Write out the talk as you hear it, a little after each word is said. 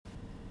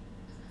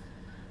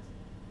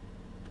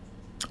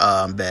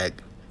I'm back.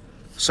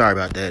 Sorry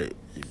about that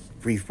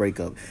brief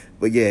breakup.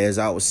 But yeah, as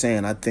I was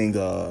saying, I think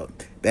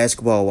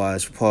basketball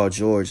wise for Paul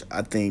George,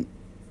 I think,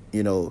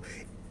 you know,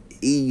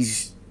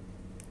 he's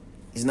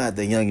not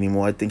that young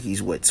anymore. I think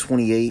he's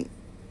 28,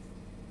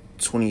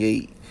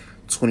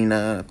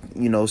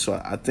 29,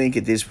 so I think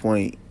at this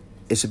point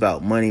it's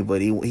about money,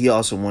 but he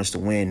also wants to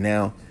win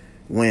now,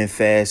 win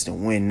fast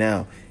and win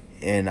now.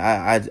 And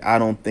I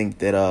don't think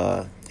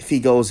that if he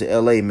goes to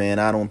LA, man,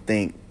 I don't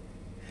think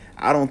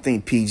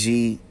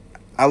PG.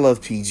 I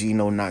love PG,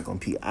 no knock on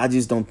PG. I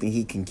just don't think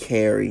he can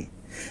carry.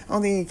 I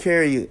don't think he can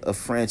carry a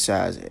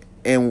franchise.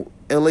 And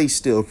LA's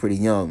still pretty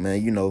young,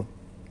 man.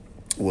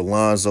 With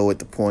Lonzo at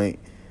the point,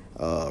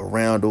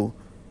 Randall,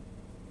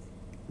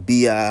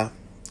 Bi,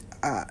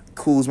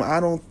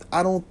 Kuzma.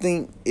 I don't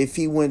think if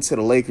he went to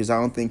the Lakers, I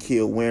don't think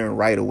he'll win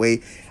right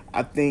away.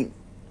 I think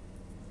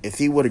if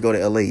he were to go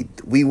to LA,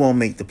 we won't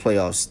make the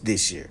playoffs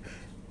this year.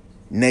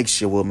 Next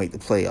year we'll make the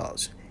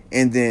playoffs.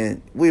 And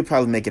then we'll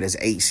probably make it as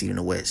 8 seed in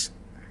the West.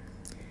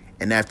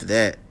 And after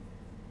that,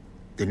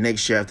 the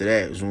next year after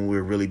that is when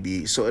we'll really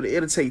be. So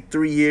it'll take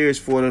 3 years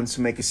for them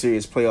to make a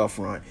serious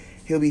playoff run.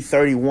 He'll be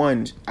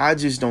 31. I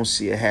just don't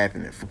see it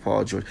happening for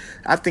Paul George.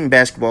 I think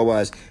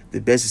basketball-wise,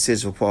 the best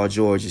decision for Paul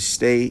George is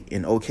stay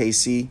in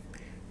OKC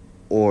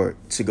or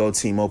to go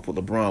team up with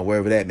LeBron,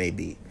 wherever that may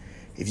be.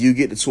 If you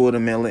get the two of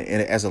them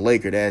as a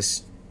Laker,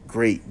 that's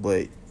great.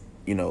 But,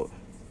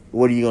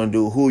 what are you going to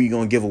do? Who are you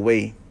going to give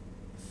away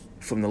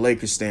from the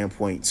Lakers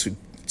standpoint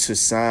to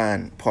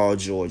sign Paul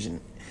George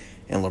and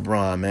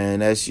LeBron, man?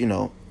 That's,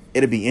 it'll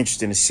be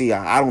interesting to see.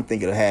 I don't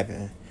think it'll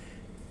happen.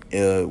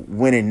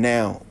 Winning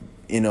now,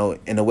 in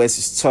the West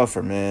is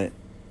tougher, man.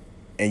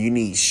 And you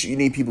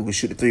need people who can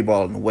shoot the three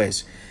ball in the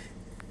West.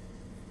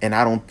 And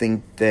I don't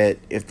think that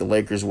if the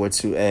Lakers were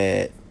to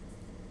add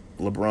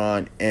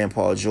LeBron and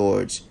Paul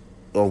George,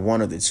 or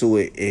one of the two,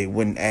 it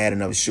wouldn't add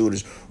enough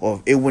shooters,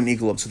 or it wouldn't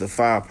equal up to the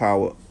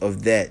firepower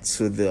of that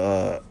to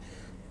the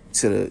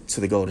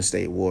Golden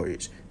State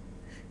Warriors.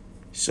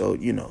 So,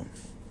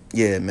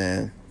 yeah,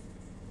 man.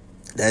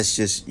 That's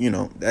just,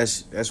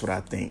 that's what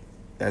I think.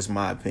 That's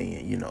my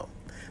opinion,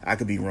 I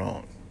could be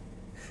wrong.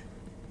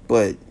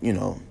 But,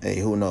 hey,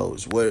 who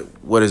knows?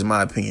 What is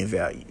my opinion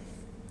value?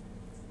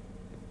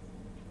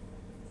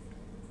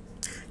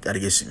 Got to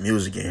get some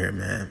music in here,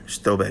 man. It's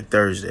Throwback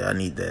Thursday. I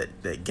need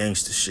that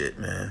gangster shit,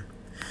 man.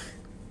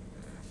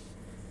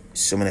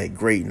 Some of that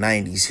great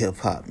 90s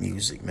hip-hop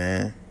music,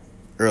 man.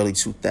 Early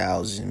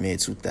 2000s,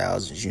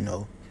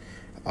 mid-2000s,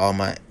 All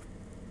my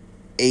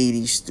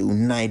 80s through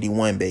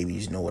 91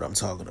 babies know what I'm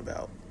talking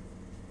about.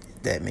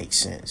 If that makes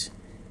sense.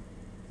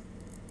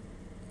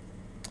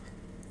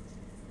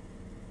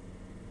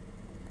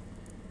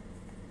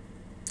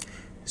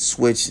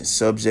 Switching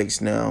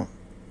subjects now.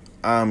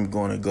 I'm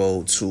going to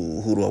go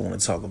to, who do I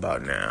want to talk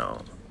about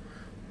now?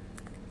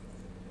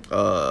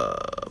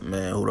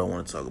 Who do I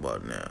want to talk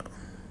about now?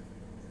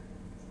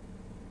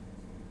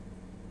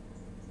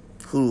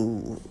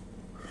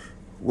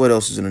 What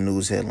else is in the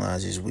news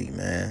headlines this week,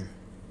 man?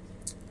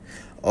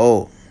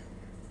 Oh,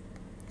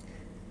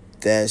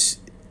 that's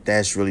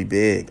really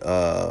big.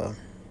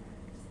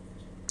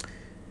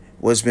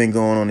 What's been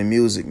going on in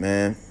music,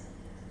 man?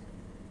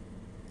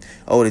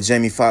 Oh, the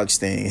Jamie Foxx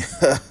thing.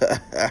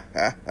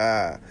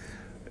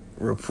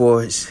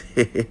 Reports.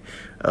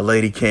 A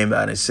lady came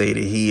out and said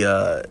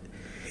that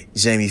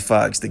Jamie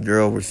Foxx, the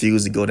girl,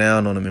 refused to go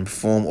down on him and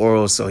perform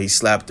oral, so he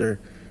slapped her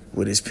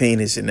with his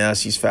penis, and now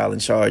she's filing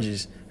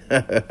charges.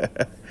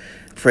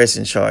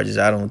 Pressing charges.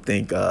 I don't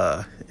think,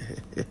 I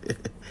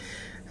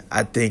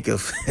think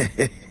if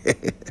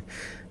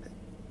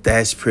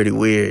that's pretty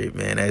weird,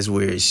 man. That's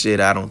weird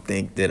shit. I don't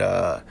think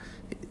that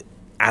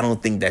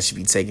should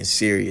be taken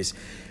serious.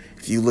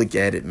 If you look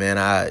at it, man,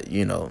 I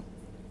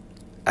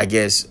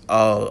guess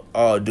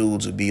all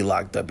dudes would be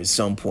locked up at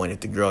some point if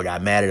the girl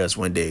got mad at us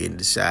one day and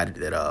decided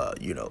that,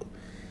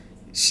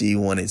 she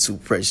wanted to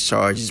press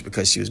charges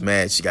because she was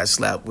mad she got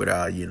slapped with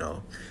our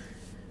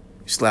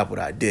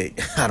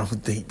dick. I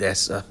don't think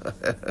that's, but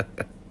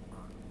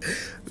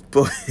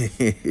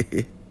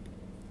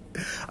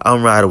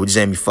I'm riding with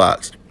Jamie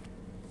Foxx.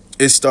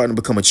 It's starting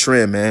to become a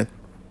trend, man.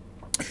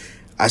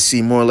 I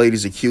see more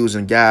ladies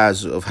accusing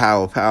guys of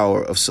higher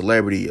power, of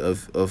celebrity,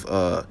 of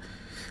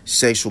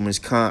sexual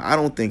misconduct. I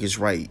don't think it's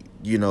right.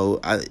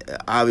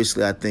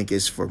 I think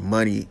it's for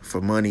money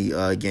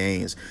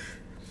gains,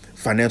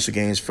 financial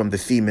gains from the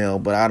female.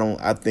 But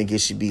I think it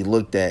should be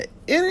looked at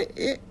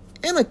in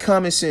a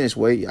common sense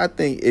way. I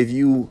think if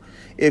you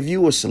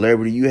a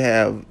celebrity, you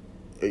have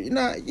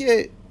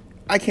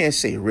I can't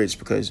say rich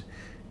because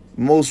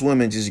most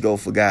women just go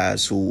for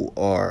guys who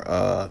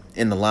are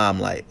in the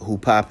limelight, who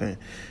popping.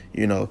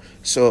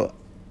 So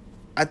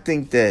I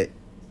think that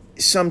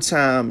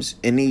sometimes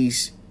in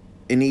these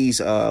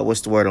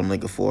what's the word I'm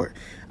looking for?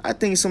 I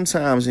think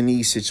sometimes in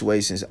these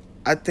situations,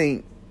 I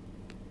think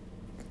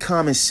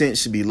common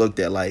sense should be looked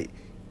at. Like,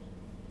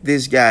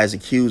 this guy is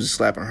accused of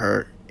slapping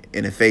her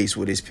in the face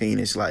with his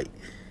penis. Like,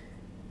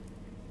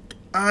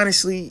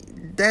 honestly,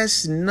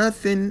 that's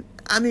nothing.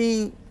 I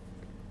mean,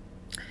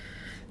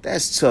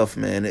 that's tough,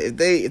 man. If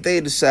they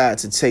decide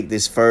to take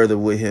this further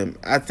with him,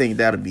 I think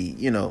that'll be,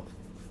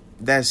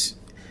 that's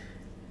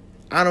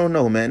I don't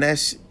know, man.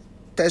 That's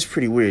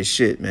pretty weird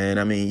shit, man.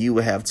 I mean, you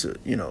would have to,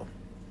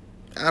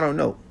 I don't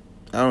know.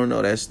 I don't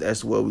know. That's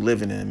the world we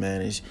living in,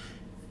 man.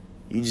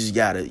 You just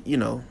gotta,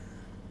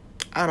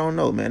 I don't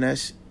know, man.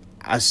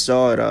 I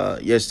saw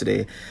it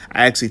yesterday.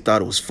 I actually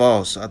thought it was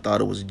false. I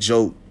thought it was a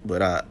joke,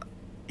 but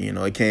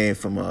it came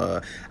from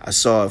I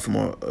saw it from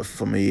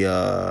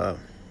a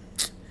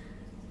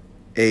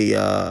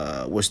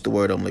what's the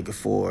word I'm looking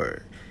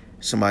for?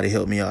 Somebody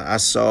help me out. I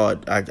saw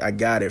it. I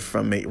got it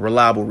from a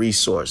reliable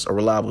resource, a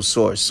reliable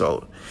source.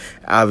 So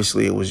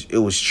obviously it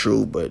was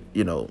true, but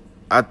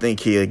I think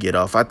he'll get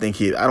off. I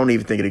don't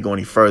even think it'll go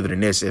any further than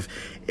this. If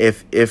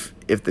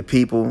the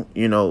people,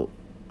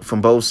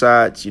 from both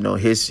sides,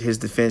 his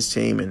defense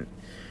team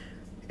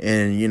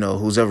and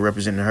who's ever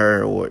representing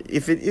her, or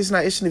if it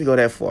shouldn't even go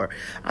that far.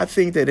 I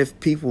think that if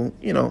people,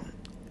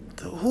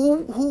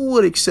 who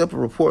would accept a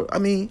report? I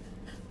mean,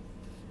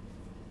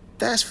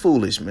 that's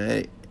foolish,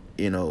 man.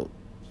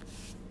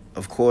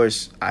 Of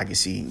course I can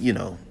see,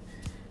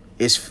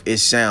 it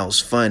sounds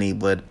funny,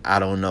 but I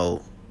don't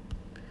know.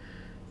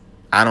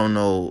 I don't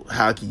know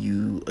how can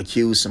you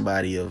accuse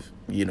somebody of,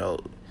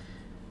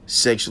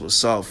 sexual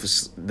assault for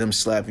them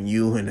slapping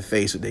you in the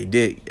face with their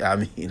dick. I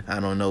mean, I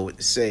don't know what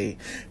to say,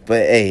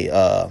 but hey,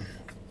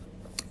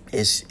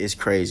 it's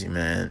crazy,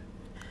 man.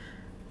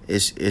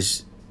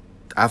 It's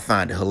I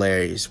find it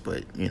hilarious,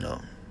 but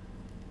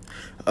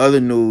other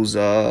news.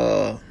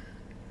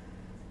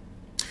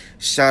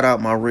 Shout out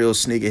my real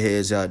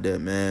sneakerheads out there,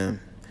 man.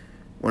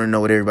 Want to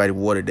know what everybody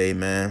wore today,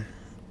 man.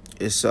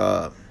 It's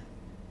I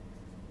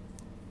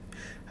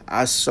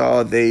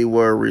saw they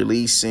were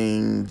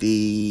releasing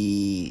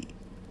the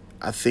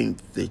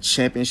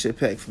championship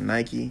pack from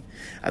Nike.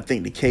 I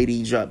think the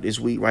KD dropped this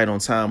week right on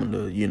time.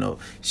 And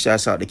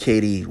shouts out to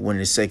KD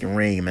winning the second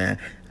ring, man.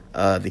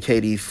 The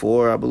KD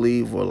 4, I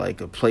believe, or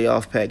like a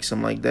playoff pack,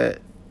 something like that.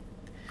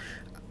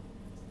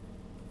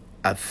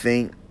 I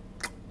think.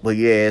 But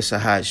yeah, it's a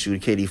hot shoe. The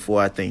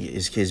KD4, I think,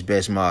 is his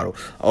best model.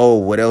 Oh,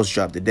 what else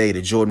dropped today?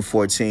 The Jordan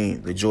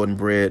 14, the Jordan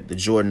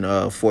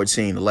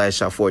 14, the Last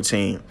Shot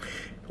 14.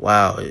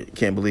 Wow, I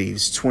can't believe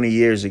it's 20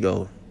 years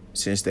ago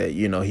since that,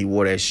 he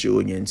wore that shoe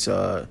against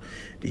the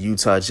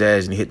Utah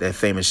Jazz and he hit that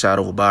famous shot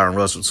over Byron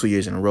Russell 2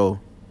 years in a row.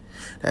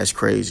 That's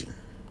crazy.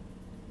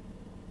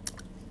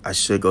 I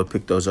should go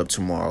pick those up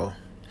tomorrow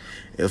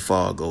if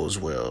all goes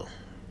well.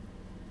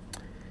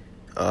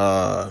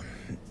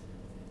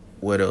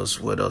 What else?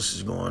 What else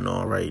is going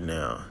on right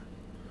now?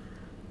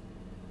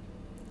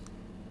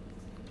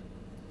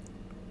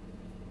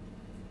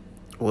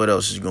 What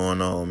else is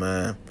going on,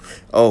 man?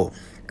 Oh,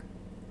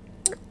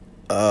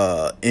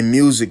 in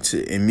music,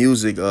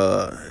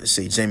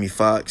 say Jamie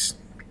Foxx.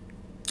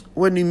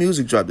 What new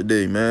music dropped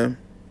today, man?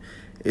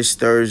 It's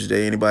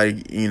Thursday.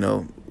 Anybody,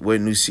 what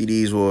new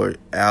CDs or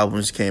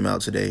albums came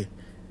out today?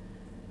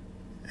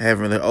 I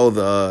haven't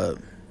really.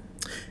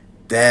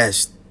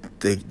 That's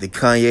the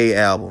Kanye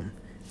album.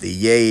 The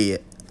Ye,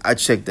 I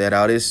checked that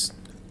out.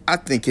 I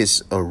think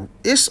it's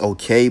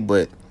okay,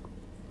 but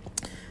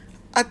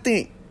I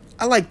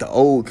like the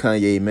old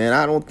Kanye, man.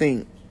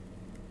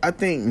 I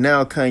think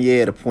now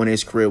Kanye at a point in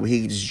his career where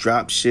he just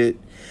drops shit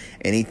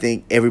and he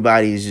think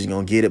everybody is just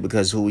gonna get it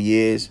because of who he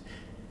is.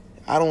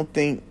 I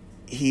think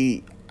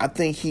he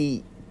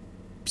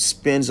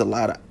spends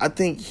I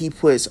think he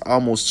puts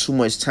almost too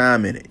much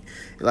time in it.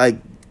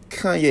 Like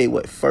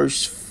Kanye,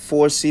 first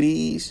 4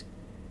 CDs?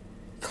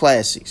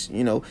 Classics,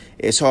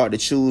 it's hard to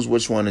choose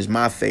which one is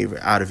my favorite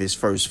out of his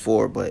first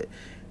 4, but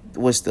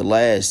what's the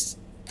last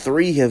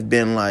 3 have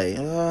been like,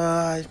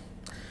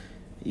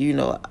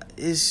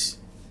 it's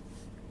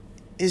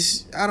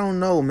I don't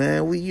know, man.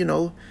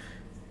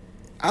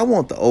 I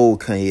want the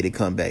old Kanye to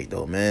come back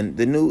though, man.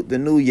 The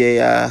new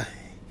Ye,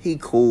 he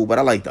cool, but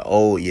I like the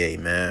old Ye,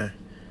 man.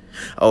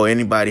 Oh,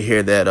 anybody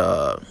hear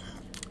that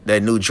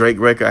new Drake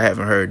record? I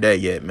haven't heard that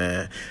yet,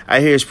 man. I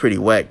hear it's pretty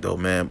whack though,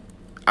 man.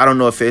 I don't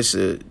know if it's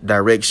a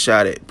direct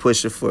shot at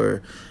Pusha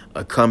for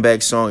a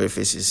comeback song, if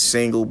it's a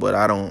single, but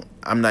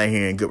I'm not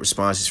hearing good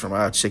responses from it.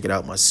 I'll check it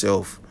out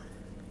myself.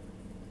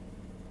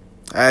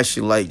 I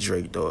actually like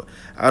Drake, though.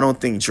 I don't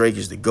think Drake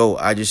is the GOAT.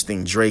 I just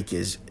think Drake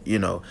is,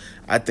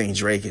 I think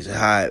Drake is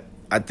hot.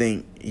 I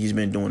think he's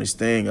been doing his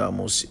thing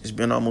it's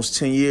been almost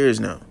 10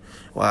 years now.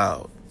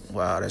 Wow,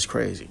 that's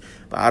crazy.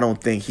 But I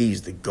don't think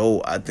he's the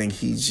GOAT. I think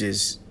he's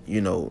just,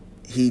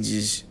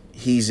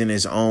 he's in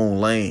his own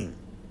lane.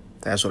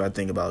 That's what I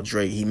think about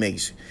Drake. He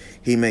makes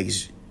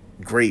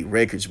great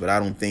records, but I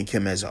don't think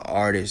him as an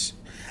artist.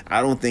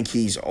 I don't think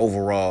he's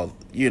overall,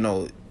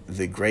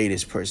 the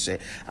greatest per se.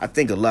 I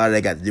think a lot of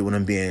that got to do with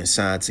him being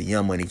signed to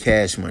Young Money,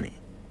 Cash Money.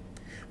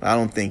 But I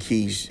don't think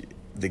he's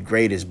the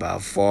greatest by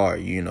far,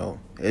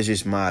 It's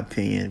just my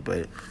opinion,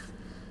 but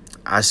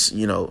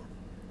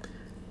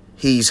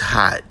he's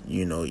hot,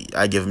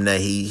 I give him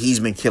that. He's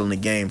been killing the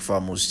game for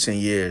almost 10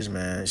 years,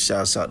 man.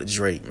 Shouts out to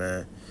Drake,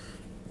 man.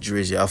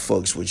 Drizzy, I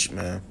fucks with you,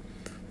 man.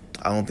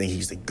 I don't think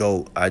he's the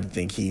GOAT. I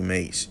think he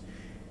makes,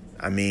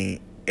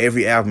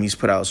 every album he's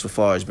put out so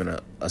far has been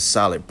a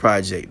solid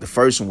project. The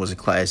first one was a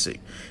classic.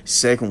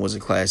 Second one was a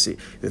classic.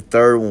 The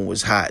third one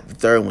was hot. The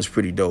third one was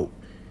pretty dope.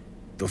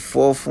 The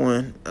fourth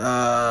one,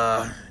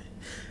 the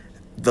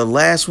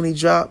last one he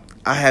dropped,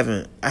 I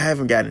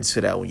haven't gotten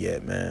into that one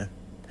yet, man.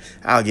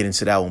 I'll get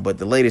into that one. But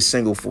the latest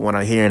single, for what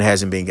I'm hearing,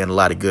 hasn't been getting a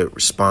lot of good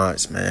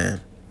response,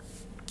 man.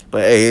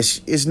 But hey,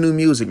 it's new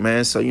music,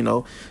 man.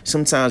 So,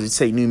 sometimes it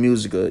take new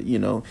music,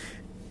 a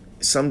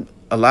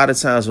lot of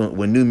times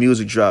when new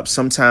music drops,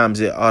 sometimes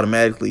it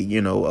automatically,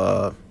 you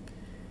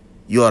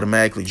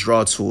automatically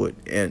draw to it.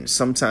 And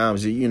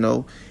sometimes,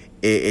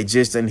 it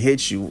just doesn't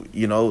hit you,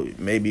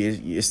 maybe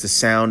it's the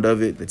sound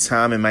of it. The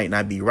timing might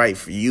not be right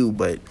for you,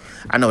 but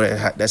I know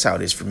that's how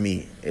it is for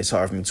me. It's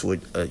hard for me to,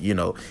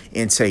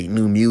 intake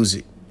new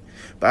music.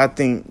 But I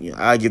think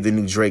I'll give the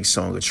new Drake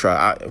song a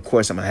try. Of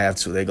course, I'm going to have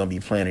to. They're going to be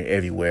playing it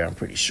everywhere, I'm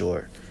pretty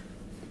sure.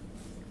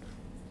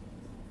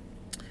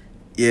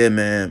 Yeah,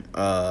 man.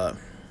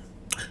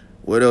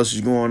 What else is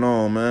going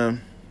on,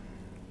 man?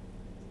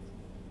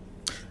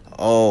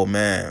 Oh,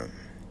 man.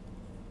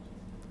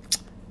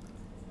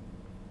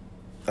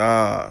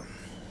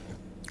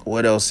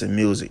 What else in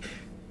music?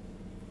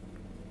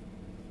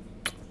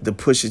 The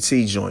Pusha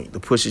T joint. The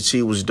Pusha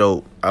T was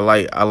dope. I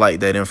like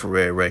that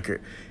Infrared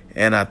record.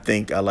 And I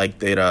think I like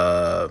that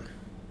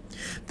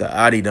the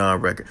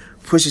Adidon record.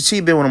 Pusha T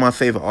been one of my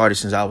favorite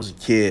artists since I was a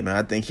kid, man.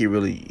 I think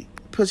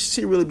Pusha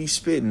T really be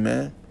spitting,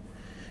 man.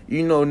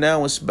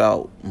 Now it's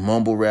about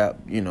mumble rap.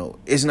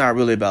 It's not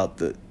really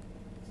about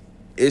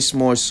it's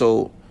more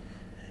so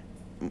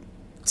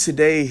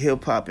today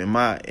hip hop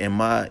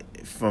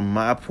from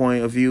my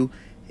point of view,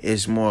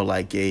 it's more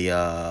like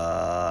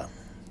a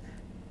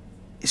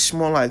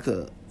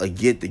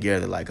get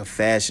together, like a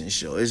fashion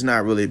show. It's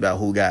not really about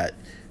who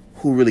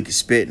really can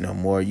spit no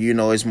more.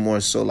 It's more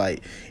so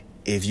like,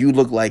 if you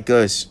look like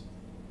us,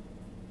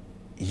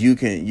 you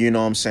can, what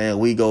I'm saying,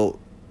 we go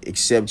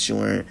accept you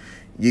and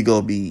you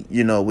go be,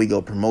 we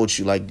go promote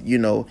you. Like,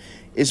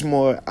 it's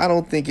more, I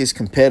don't think it's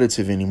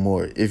competitive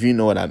anymore. If you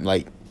know what I'm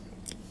like,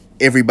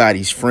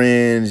 everybody's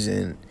friends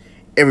and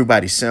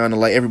everybody sound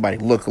alike, everybody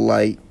look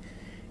alike.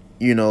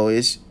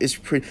 It's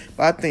pretty,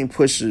 but I think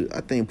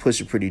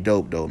Pusha pretty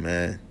dope though,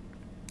 man.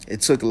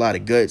 It took a lot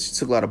of guts, it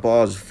took a lot of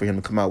balls for him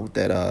to come out with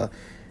that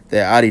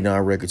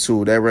Adidon record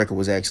too. That record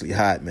was actually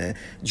hot, man.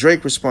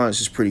 Drake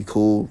response is pretty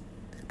cool,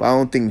 but I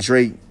don't think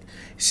Drake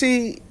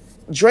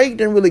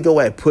didn't really go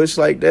at Push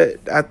like that.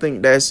 I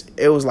think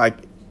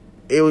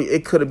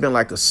it could have been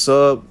like a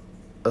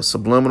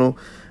subliminal,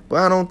 but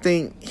I don't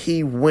think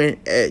he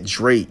went at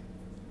Drake.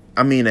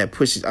 I mean at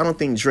Pusha. I don't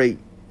think Drake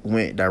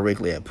went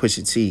directly at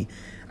Pusha T.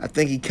 I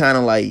think he kind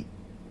of like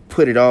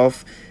put it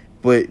off,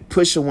 but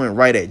Pusha went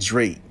right at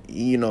Drake.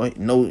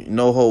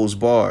 No holds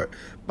barred.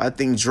 But I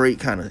think Drake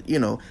kind of,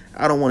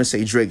 I don't want to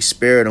say Drake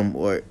spared him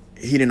or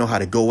he didn't know how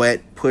to go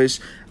at Push.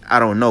 I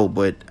don't know,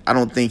 but I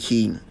don't think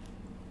he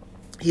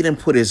didn't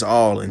put his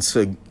all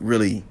into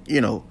really,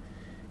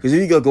 because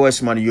if you go at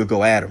somebody, you'll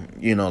go at him,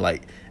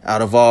 like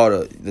out of all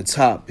the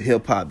top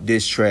hip hop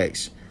diss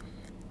tracks,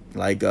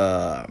 like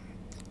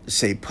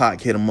say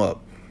Pac hit him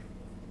up.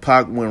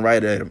 Pac went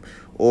right at him.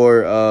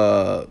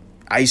 Or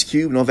Ice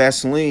Cube, No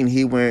Vaseline,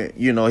 he went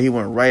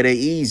right at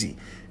Easy,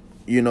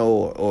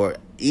 or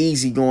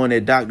Easy going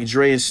at Dr.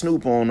 Dre and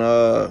Snoop on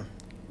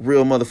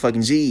Real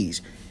Motherfucking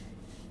G's.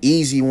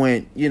 Easy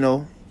went,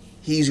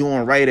 he's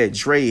going right at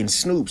Dre and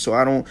Snoop. So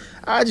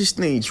I just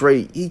think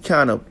Dre, he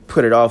kind of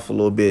put it off a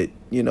little bit,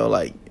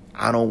 like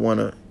I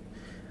want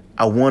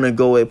to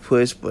go at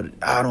Push, but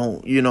I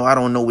don't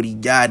know what he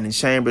got in the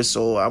chamber.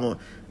 So I'm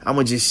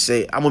gonna just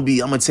say, I'm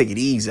gonna take it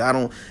easy. I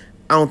don't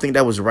think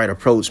that was the right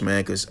approach,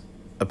 man, because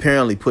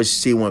apparently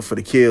Pusha T went for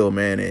the kill,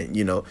 man, and,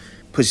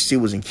 Pusha T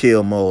was in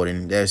kill mode,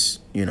 and that's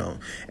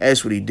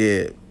what he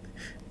did.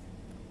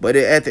 But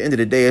at the end of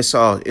the day, it's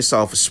all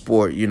for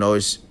sport,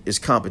 it's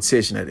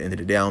competition at the end of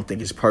the day. I don't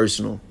think it's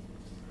personal.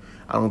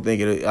 I don't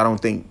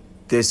think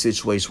this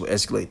situation will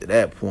escalate to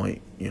that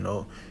point,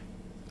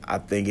 I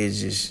think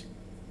it's just,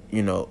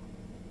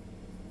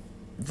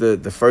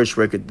 the first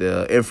record,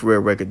 the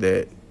Infrared record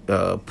that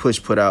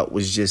Push put out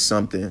was just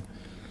something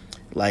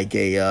like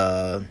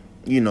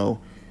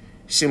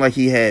seemed like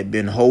he had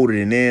been holding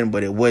it in,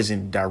 but it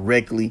wasn't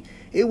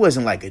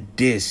like a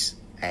diss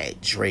at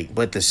Drake.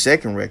 But the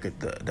second record,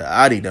 the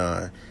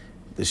Adidon,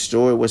 the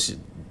story of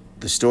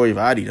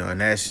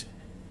Adidon,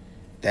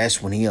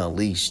 that's when he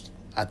unleashed,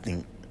 I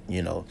think,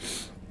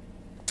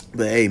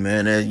 But hey,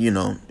 man,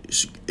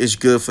 it's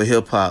good for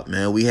hip hop,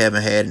 man. We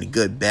haven't had any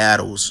good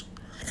battles.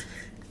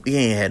 We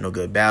ain't had no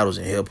good battles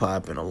in hip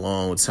hop in a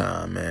long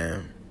time,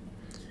 man.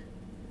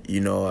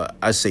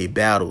 I say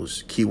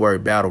battles,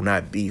 keyword battle,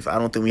 not beef. I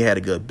don't think we had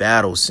a good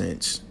battle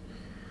since,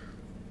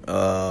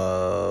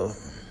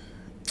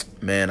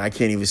 man, I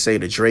can't even say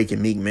the Drake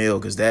and Meek Mill,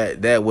 because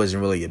that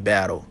wasn't really a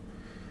battle.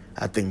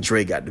 I think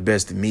Drake got the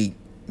best of Meek,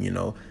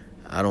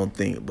 I don't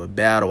think, but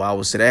battle, I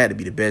would say that had to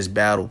be the best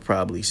battle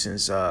probably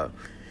since,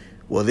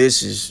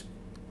 this is,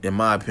 in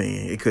my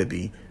opinion, it could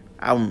be.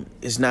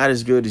 It's not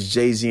as good as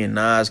Jay-Z and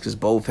Nas, because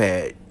both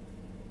had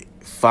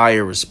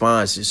fire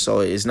responses. So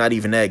it's not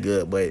even that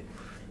good. But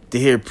to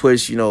hear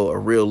Push, a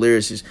real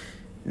lyricist,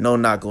 no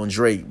knock on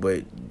Drake,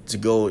 but to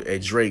go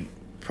at Drake,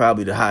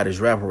 probably the hottest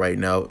rapper right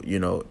now,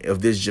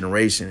 of this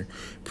generation,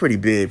 pretty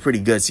big,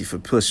 pretty gutsy for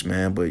Push,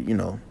 man. But,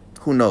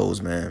 who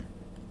knows, man.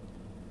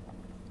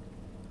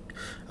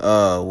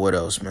 What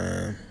else,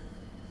 man?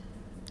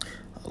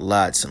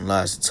 Lots and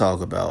lots to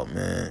talk about,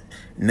 man.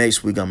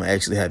 Next week, I'm going to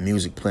actually have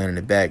music playing in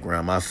the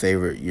background. My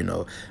favorite,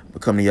 I'm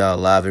come to y'all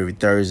live every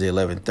Thursday,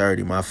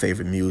 11:30. My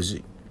favorite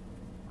music.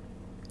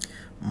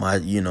 My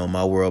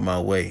world, my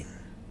way.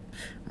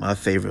 My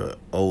favorite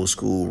old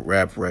school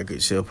rap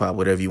records, hip hop,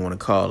 whatever you want to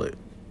call it.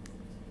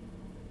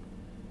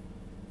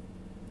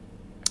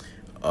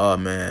 Oh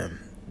man,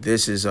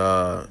 this is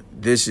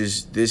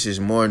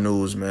more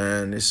news,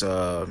 man.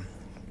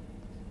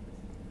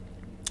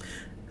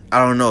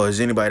 I don't know. Has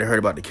anybody heard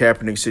about the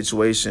Kaepernick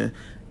situation?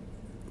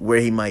 Where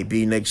he might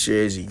be next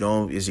year? Is he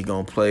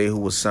gonna play? Who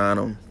will sign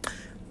him?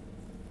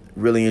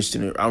 Really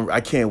interesting.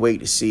 I can't wait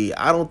to see.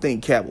 I don't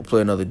think Cap will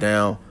play another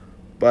down,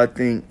 but I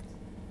think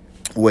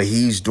what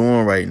he's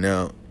doing right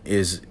now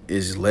is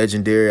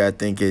legendary. I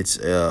think it's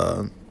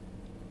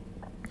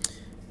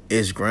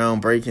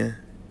groundbreaking.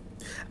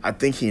 I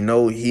think he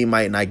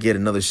might not get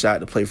another shot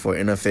to play for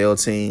an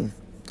NFL team.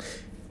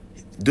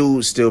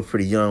 Dude's still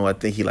pretty young. I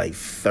think he like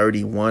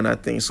 31, I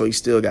think. So he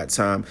still got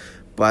time.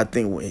 But I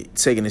think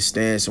taking a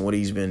stance and what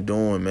he's been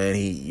doing, man,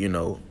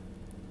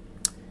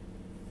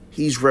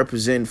 he's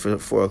representing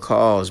for a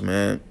cause,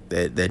 man,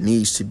 that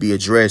needs to be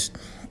addressed.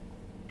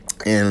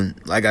 And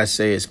like I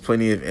say, it's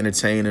plenty of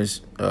entertainers,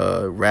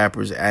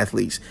 rappers,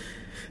 athletes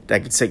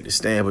that can take the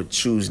stand but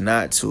choose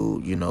not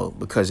to,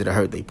 because it'll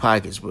hurt their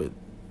pockets. But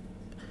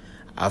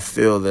I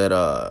feel that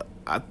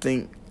I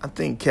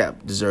think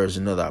Cap deserves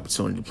another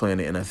opportunity to play in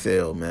the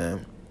NFL,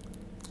 man.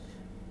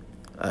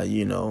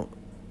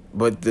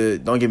 But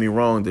don't get me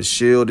wrong, the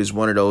Shield is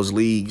one of those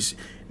leagues,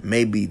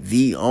 maybe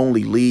the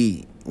only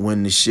league,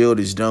 when the Shield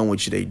is done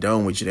with you, they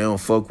done with you. They don't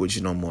fuck with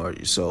you no more.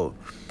 So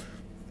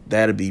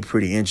that'll be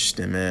pretty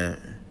interesting,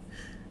 man.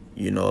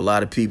 A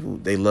lot of people,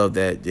 they love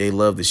that. They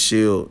love the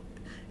Shield.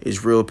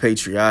 It's real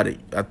patriotic.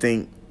 I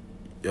think,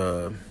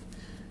 I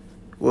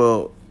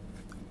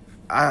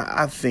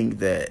think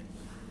that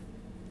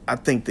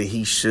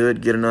he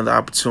should get another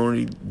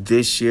opportunity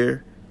this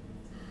year,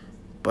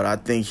 but I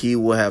think he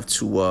will have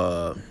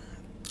to.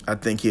 I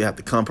think he'll have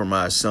to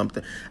compromise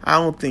something. I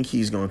don't think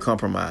he's going to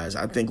compromise.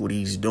 I think what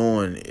he's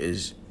doing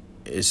is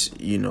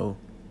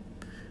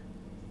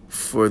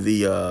for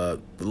the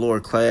lower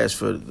class,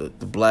 for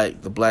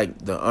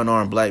the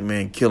unarmed black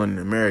man killing in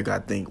America. I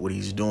think what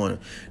he's doing,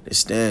 the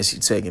stance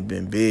he's taking,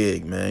 been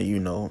big,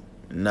 man.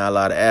 Not a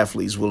lot of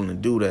athletes willing to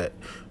do that,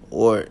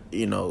 or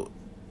and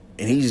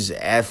he's just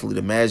an athlete.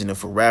 Imagine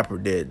if a rapper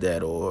did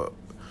that, or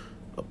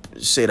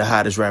say the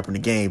hottest rapper in the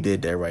game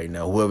did that right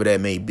now, whoever that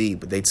may be.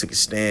 But they took a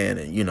stand,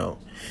 and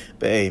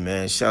But hey,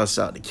 man, shouts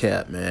out to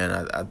Cap, man.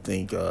 I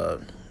think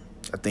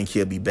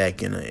he'll be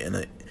back in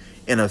a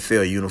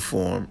NFL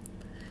uniform,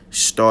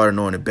 starting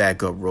on the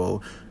backup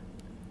role.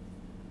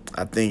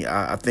 I think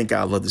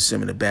I'd love to see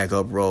him in the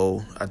backup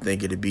role. I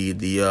think it'd be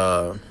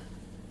a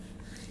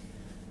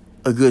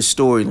good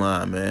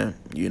storyline, man.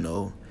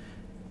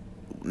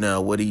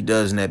 Now what he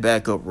does in that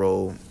backup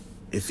role,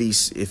 if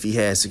he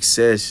has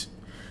success,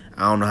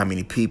 I don't know how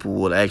many people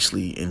will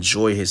actually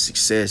enjoy his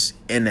success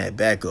in that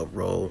backup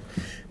role.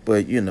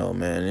 But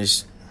man,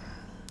 it's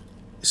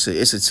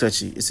a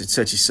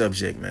touchy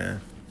subject,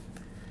 man.